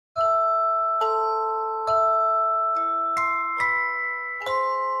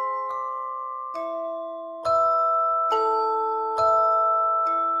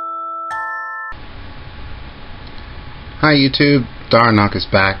Hi YouTube, Darnok is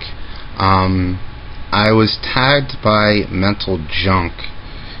back. I was tagged by Mental Junk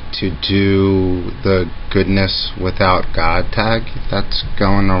to do the Goodness Without God tag that's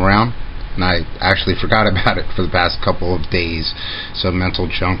going around, and I actually forgot about it for the past couple of days, so Mental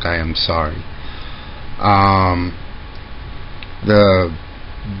Junk, I am sorry. The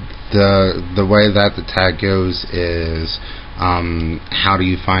way that the tag goes is how do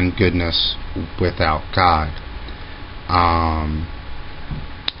you find goodness without God?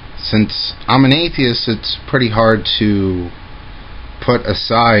 Since I'm an atheist, it's pretty hard to put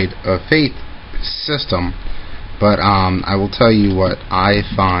aside a faith system, but I will tell you what I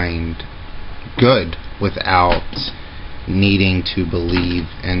find good without needing to believe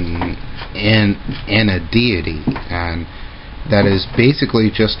in a deity, and that is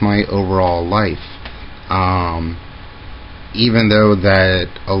basically just my overall life. Even though that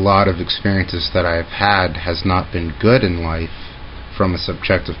a lot of experiences that I've had has not been good in life from a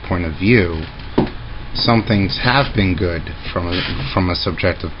subjective point of view, some things have been good from a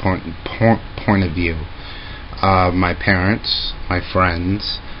subjective point of view. My parents, my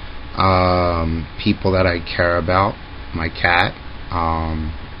friends, people that I care about, my cat,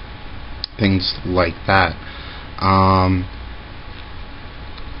 things like that.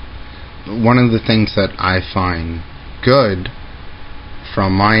 One of the things that I find good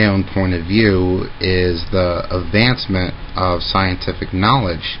from my own point of view is the advancement of scientific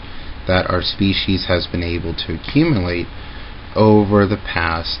knowledge that our species has been able to accumulate over the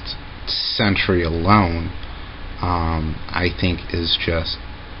past century alone. I think is just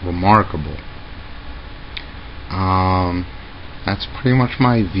remarkable. That's pretty much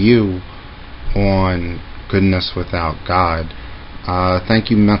my view on Goodness Without God.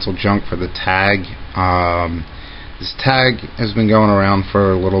 Thank you, Mental Junk, for the tag. This tag has been going around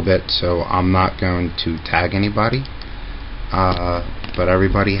for a little bit, so I'm not going to tag anybody. But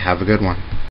everybody, have a good one.